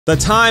The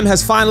time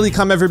has finally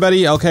come,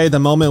 everybody. Okay, the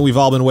moment we've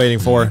all been waiting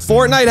for.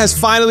 Fortnite has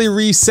finally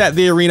reset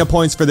the arena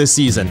points for this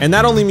season. And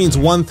that only means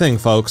one thing,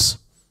 folks.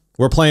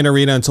 We're playing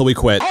arena until we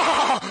quit.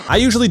 I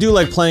usually do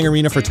like playing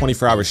arena for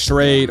 24 hours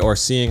straight or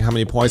seeing how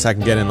many points I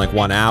can get in like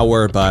 1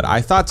 hour, but I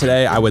thought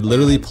today I would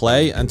literally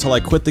play until I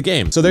quit the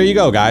game. So there you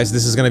go, guys.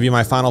 This is gonna be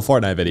my final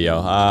Fortnite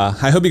video.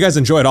 I hope you guys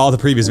enjoyed all the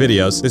previous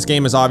videos. This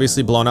game has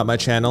obviously blown up my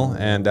channel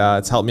and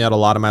it's helped me out a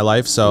lot in my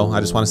life, so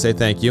I just want to say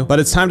thank you. But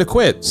it's time to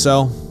quit,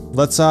 so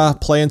let's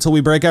play until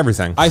we break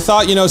everything. I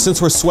thought, you know,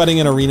 since we're sweating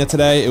in arena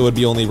today, it would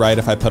be only right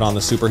if I put on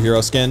the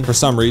superhero skin. For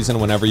some reason,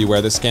 whenever you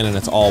wear this skin and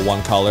it's all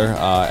one color,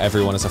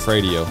 everyone is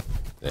afraid of you.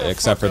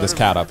 Except for this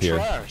cat up here.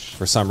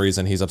 For some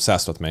reason, he's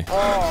obsessed with me.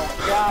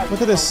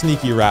 Look at this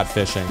sneaky rat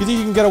fishing. You think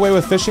you can get away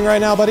with fishing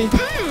right now, buddy?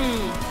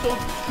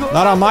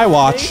 Not on my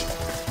watch.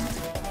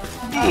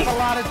 That's a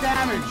lot of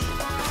damage.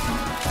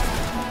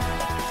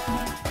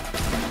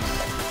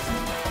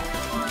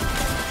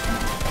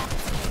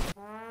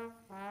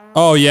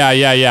 Oh,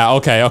 yeah.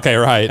 Okay,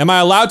 right. Am I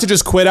allowed to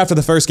just quit after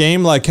the first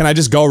game? Like, can I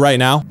just go right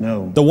now?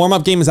 No. The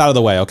warm-up game is out of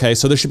the way, okay?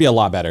 So this should be a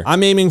lot better.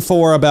 I'm aiming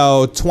for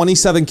about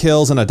 27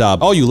 kills and a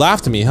dub. Oh, you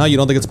laughed at me, huh? You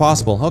don't think it's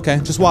possible? Okay,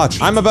 just watch.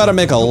 I'm about to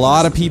make a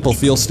lot of people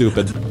feel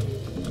stupid.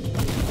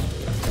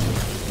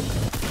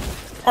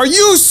 Are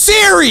you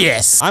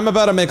serious? I'm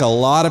about to make a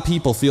lot of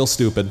people feel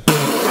stupid.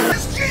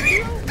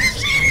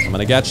 I'm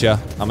gonna get you.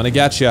 I'm gonna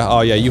get you.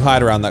 Oh, yeah, you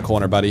hide around that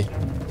corner, buddy.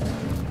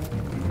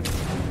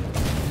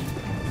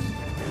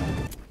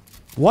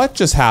 What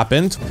just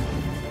happened?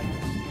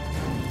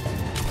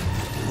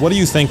 What are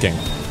you thinking?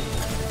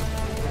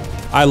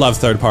 I love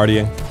third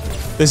partying.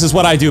 This is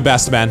what I do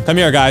best, man. Come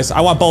here, guys. I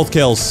want both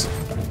kills.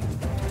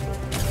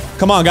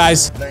 Come on,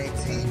 guys.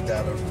 19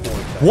 out of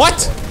 4.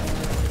 What?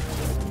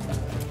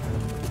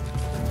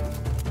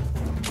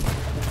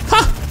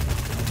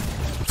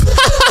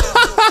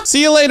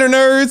 See you later,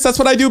 nerds. That's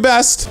what I do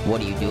best. What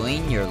are you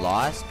doing? You're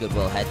lost.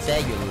 Goodwill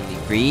headset. You're literally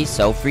free.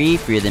 So free.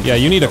 Freer than. Yeah,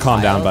 you need to calm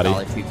down, buddy.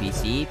 Dollar Tree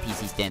PC.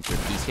 PC stands for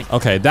peace.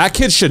 Okay, that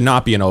kid should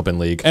not be in open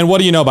league. And what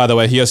do you know, by the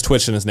way? He has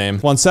Twitch in his name.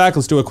 1 sec.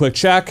 Let's do a quick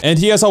check. And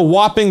he has a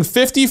whopping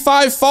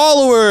 55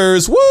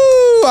 followers.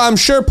 Woo! I'm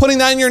sure putting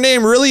that in your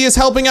name really is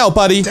helping out,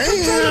 buddy.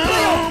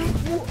 Damn!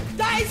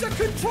 That is a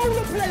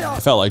controller player!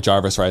 I felt like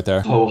Jarvis right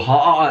there. So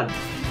hard.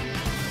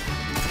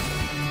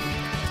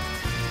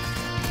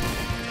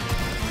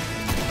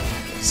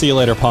 See you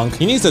later, punk.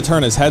 He needs to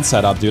turn his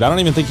headset up, dude. I don't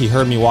even think he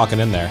heard me walking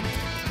in there.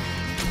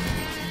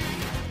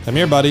 Come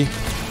here, buddy.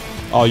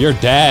 Oh, you're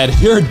dead.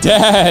 You're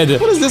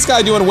dead. What is this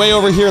guy doing way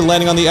over here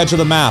landing on the edge of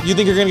the map? You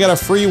think you're gonna get a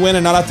free win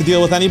and not have to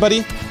deal with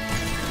anybody?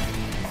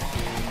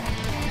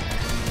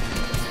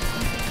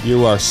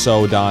 You are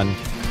so done.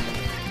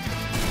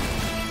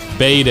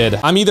 Baited.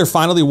 I'm either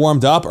finally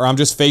warmed up or I'm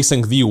just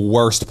facing the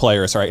worst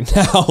players right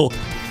now.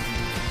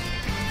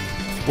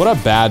 What a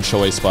bad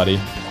choice, buddy.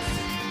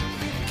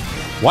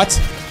 What?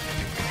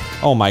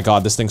 Oh my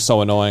god, this thing's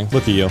so annoying.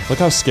 Look at you. Look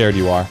how scared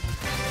you are.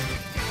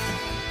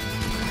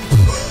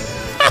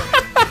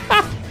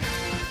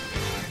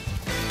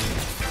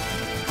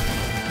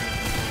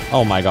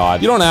 Oh my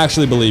god. You don't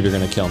actually believe you're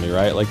gonna kill me,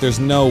 right? Like, there's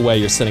no way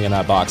you're sitting in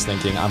that box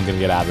thinking, I'm gonna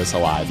get out of this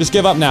alive. Just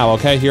give up now,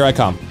 okay? Here I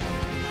come.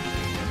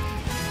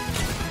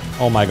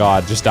 Oh my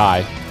god, just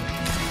die.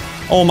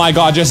 Oh my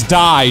god, just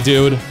die,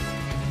 dude.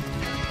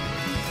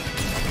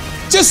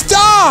 Just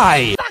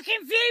die!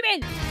 Fucking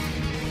fuming!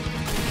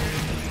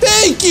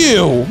 Thank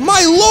you!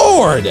 My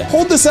lord!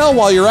 Hold this L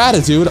while you're at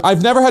it, dude.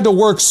 I've never had to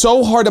work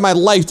so hard in my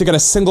life to get a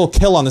single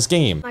kill on this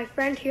game. My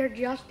friend here,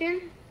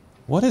 Justin.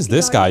 What is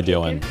this guy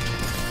doing?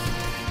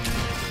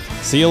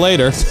 See you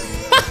later.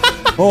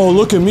 Oh,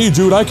 look at me,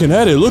 dude. I can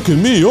edit. Look at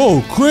me.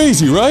 Oh,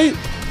 crazy, right?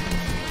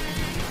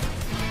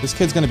 This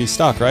kid's gonna be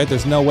stuck, right?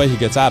 There's no way he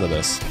gets out of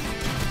this.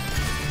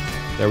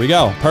 There we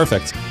go.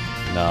 Perfect.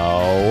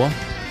 No.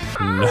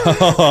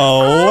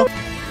 No.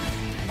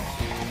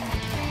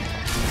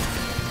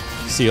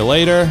 See you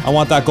later. I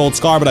want that gold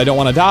scar, but I don't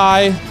want to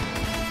die.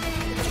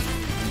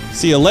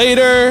 See you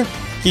later.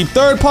 Keep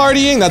third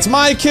partying. That's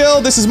my kill.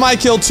 This is my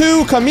kill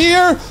too. Come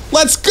here.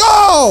 Let's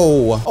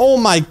go. Oh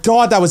my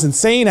god, that was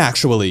insane,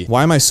 actually.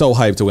 Why am I so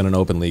hyped to win an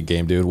open league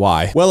game, dude?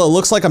 Why? Well, it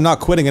looks like I'm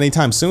not quitting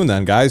anytime soon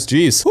then, guys.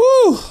 Jeez.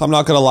 Woo. I'm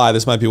not gonna lie.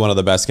 This might be one of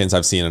the best skins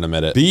I've seen in a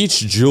minute. Beach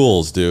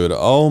Jewels, dude.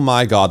 Oh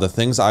my god, the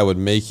things I would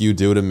make you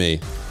do to me.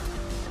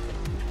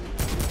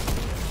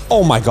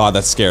 Oh my god,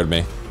 that scared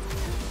me.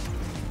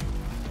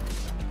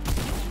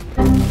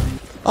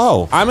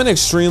 Oh, I'm an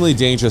extremely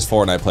dangerous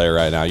Fortnite player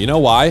right now. You know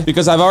why?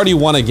 Because I've already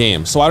won a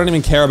game, so I don't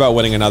even care about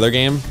winning another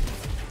game.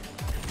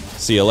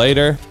 See you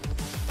later.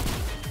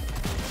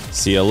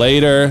 See you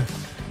later.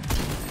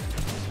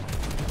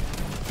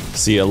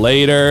 See you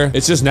later.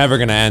 It's just never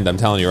gonna end, I'm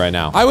telling you right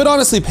now. I would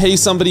honestly pay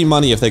somebody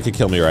money if they could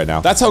kill me right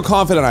now. That's how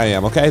confident I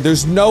am, okay?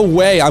 There's no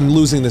way I'm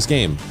losing this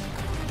game.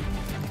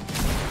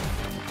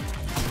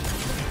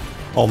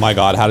 Oh my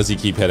god, how does he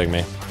keep hitting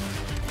me?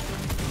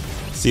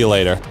 See you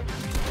later.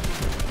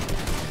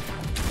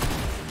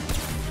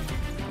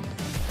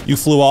 You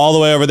flew all the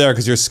way over there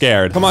because you're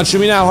scared. Come on, shoot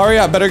me now. Hurry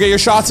up. Better get your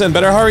shots in.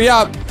 Better hurry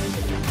up.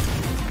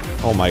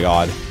 Oh my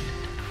god.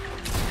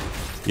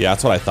 Yeah,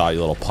 that's what I thought, you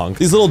little punk.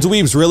 These little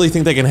dweebs really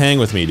think they can hang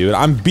with me, dude.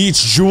 I'm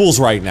Beach Jules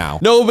right now.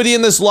 Nobody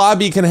in this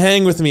lobby can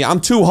hang with me. I'm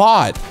too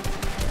hot.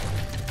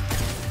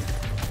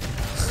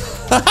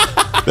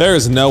 There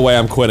is no way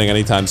I'm quitting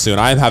anytime soon.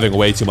 I am having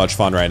way too much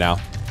fun right now.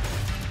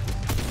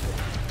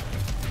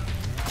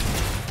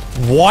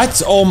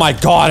 What? Oh my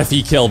god, if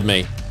he killed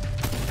me.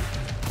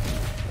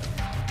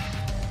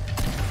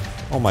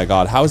 Oh my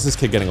god, how is this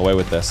kid getting away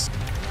with this?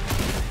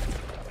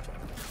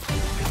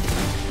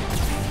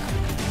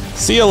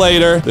 See you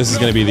later. This is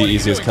gonna be the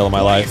easiest kill of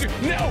my life.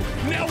 No,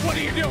 what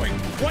are you doing?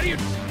 What are you...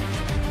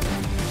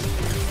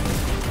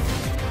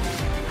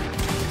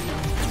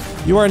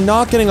 You are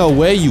not getting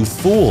away, you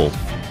fool.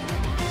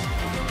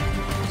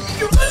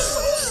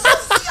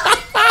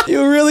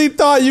 You really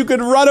thought you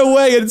could run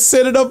away and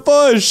sit in a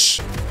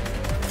bush.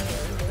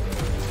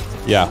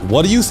 Yeah,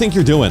 what do you think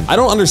you're doing? I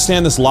don't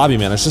understand this lobby,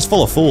 man. It's just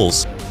full of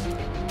fools.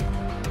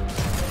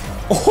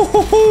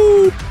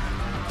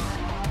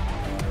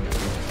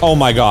 Oh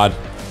my god.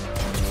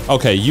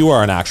 Okay, you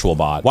are an actual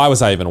bot. Why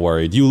was I even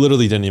worried? You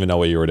literally didn't even know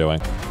what you were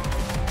doing.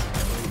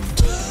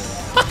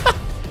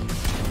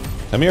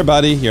 Come here,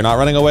 buddy. You're not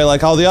running away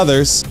like all the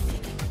others.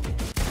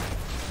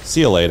 See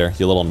you later,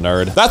 you little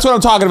nerd. That's what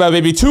I'm talking about,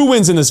 baby. 2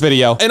 wins in this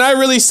video. And I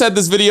really said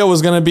this video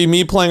was gonna be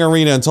me playing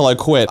Arena until I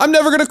quit. I'm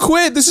never gonna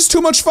quit. This is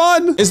too much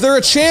fun. Is there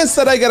a chance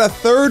that I get a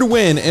 3rd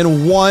win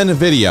in 1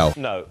 video?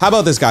 No. How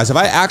about this, guys? If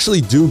I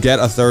actually do get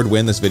a 3rd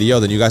win this video,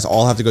 then you guys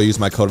all have to go use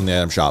my code in the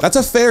item shop. That's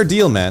a fair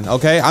deal, man,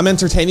 okay? I'm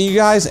entertaining you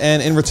guys,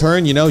 and in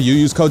return, you know, you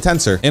use code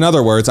Tensor. In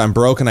other words, I'm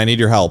broke and I need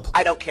your help.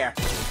 I don't care.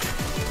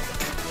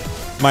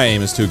 My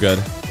aim is too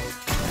good.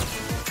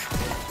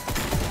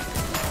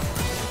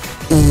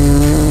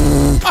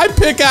 I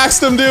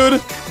pickaxed him,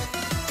 dude.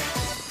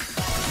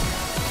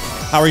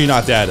 How are you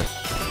not dead?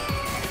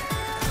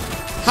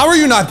 How are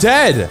you not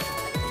dead?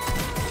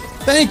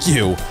 Thank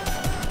you.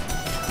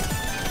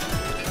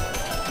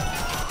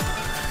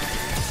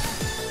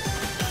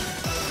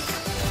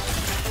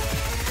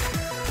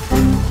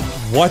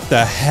 What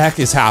the heck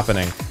is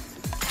happening?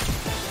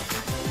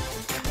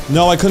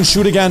 No, I couldn't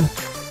shoot again.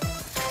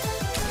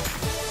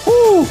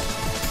 Woo.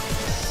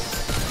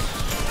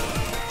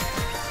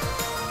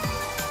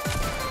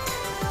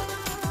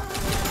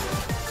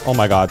 Oh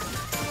my god.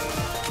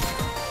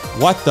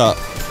 What the?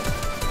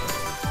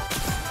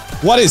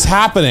 What is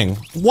happening?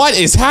 What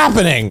is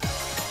happening?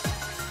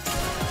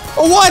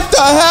 What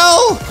the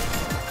hell?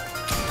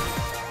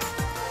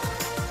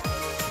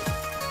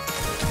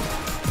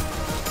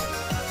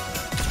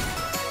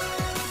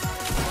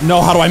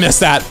 No, how do I miss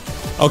that?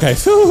 Okay,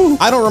 phew.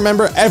 I don't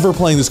remember ever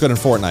playing this good in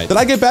Fortnite. Did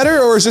I get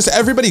better, or is just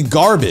everybody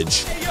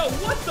garbage? Hey, yo,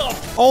 what the?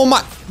 Oh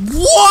my,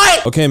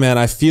 what? Okay, man,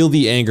 I feel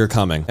the anger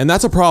coming. And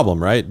that's a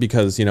problem, right?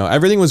 Because, you know,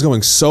 everything was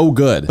going so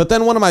good. But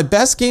then one of my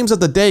best games of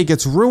the day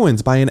gets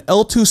ruined by an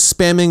L2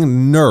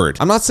 spamming nerd.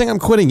 I'm not saying I'm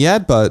quitting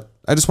yet, but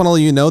I just want to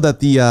let you know that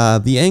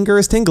the anger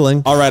is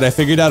tingling. All right, I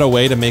figured out a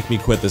way to make me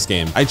quit this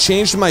game. I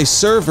changed my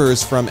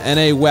servers from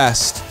NA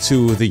West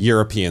to the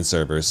European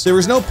servers. There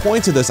was no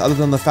point to this other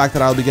than the fact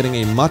that I'll be getting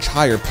a much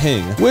higher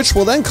ping, which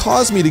will then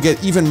cause me to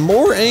get even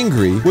more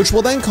angry, which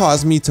will then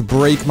cause me to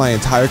break my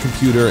entire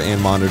computer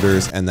and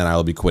monitors, and then I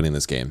will be quitting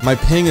this game. My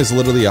ping is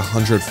literally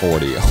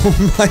 140.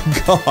 Oh my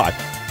god.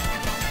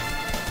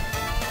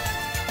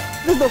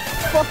 This is the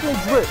fucking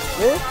drip,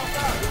 man.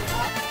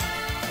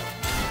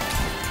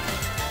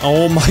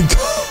 Oh my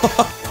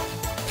god.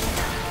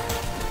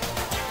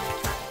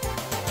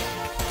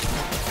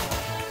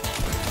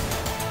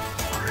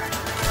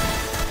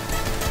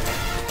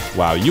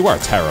 Wow, you are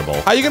terrible.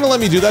 How are you gonna let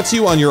me do that to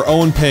you on your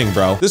own ping,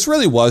 bro? This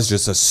really was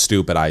just a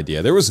stupid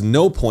idea. There was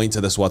no point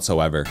to this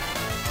whatsoever.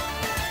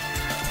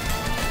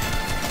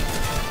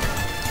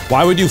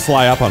 Why would you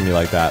fly up on me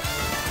like that?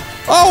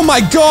 Oh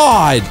my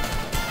god!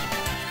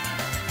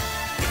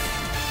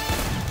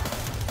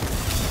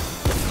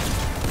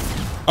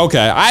 Okay,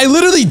 I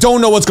literally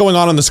don't know what's going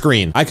on the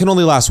screen. I can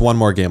only last 1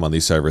 more game on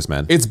these servers,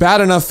 man. It's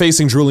bad enough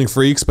facing drooling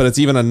freaks, but it's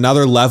even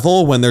another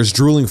level when there's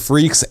drooling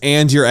freaks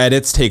and your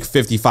edits take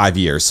 55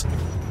 years.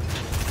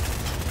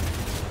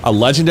 A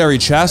legendary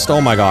chest? Oh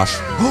my gosh.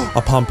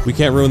 A pump. We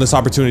can't ruin this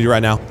opportunity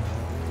right now.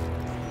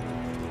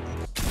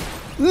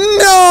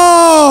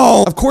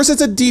 No! Of course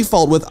it's a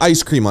default with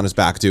ice cream on his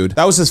back, dude.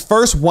 That was his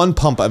first 1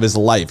 pump of his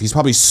life. He's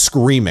probably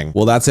screaming.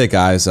 Well, that's it,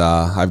 guys.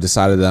 I've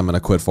decided that I'm gonna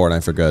quit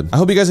Fortnite for good. I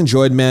hope you guys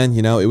enjoyed, man.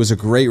 You know, it was a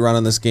great run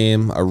on this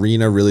game.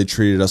 Arena really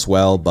treated us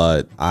well,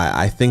 but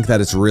I think that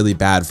it's really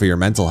bad for your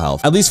mental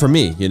health. At least for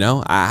me, you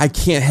know? I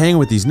can't hang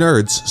with these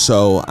nerds,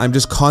 so I'm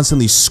just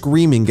constantly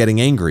screaming, getting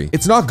angry.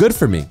 It's not good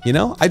for me, you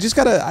know? I just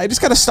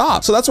gotta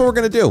stop. So that's what we're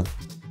gonna do.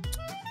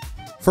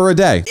 For a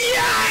day.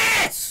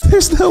 Yes!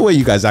 There's no way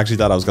you guys actually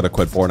thought I was gonna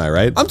quit Fortnite,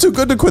 right? I'm too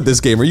good to quit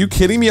this game. Are you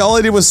kidding me? All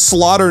I did was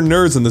slaughter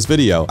nerds in this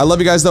video. I love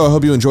you guys though. I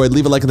hope you enjoyed.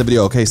 Leave a like in the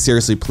video, okay?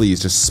 Seriously, please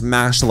just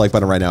smash the like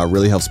button right now. It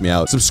really helps me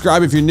out.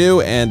 Subscribe if you're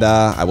new, and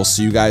I will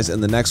see you guys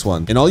in the next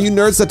one. And all you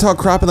nerds that talk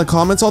crap in the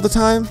comments all the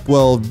time,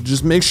 well,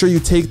 just make sure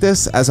you take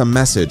this as a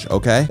message,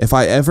 okay? If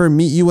I ever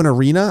meet you in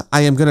Arena,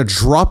 I am gonna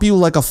drop you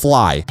like a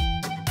fly.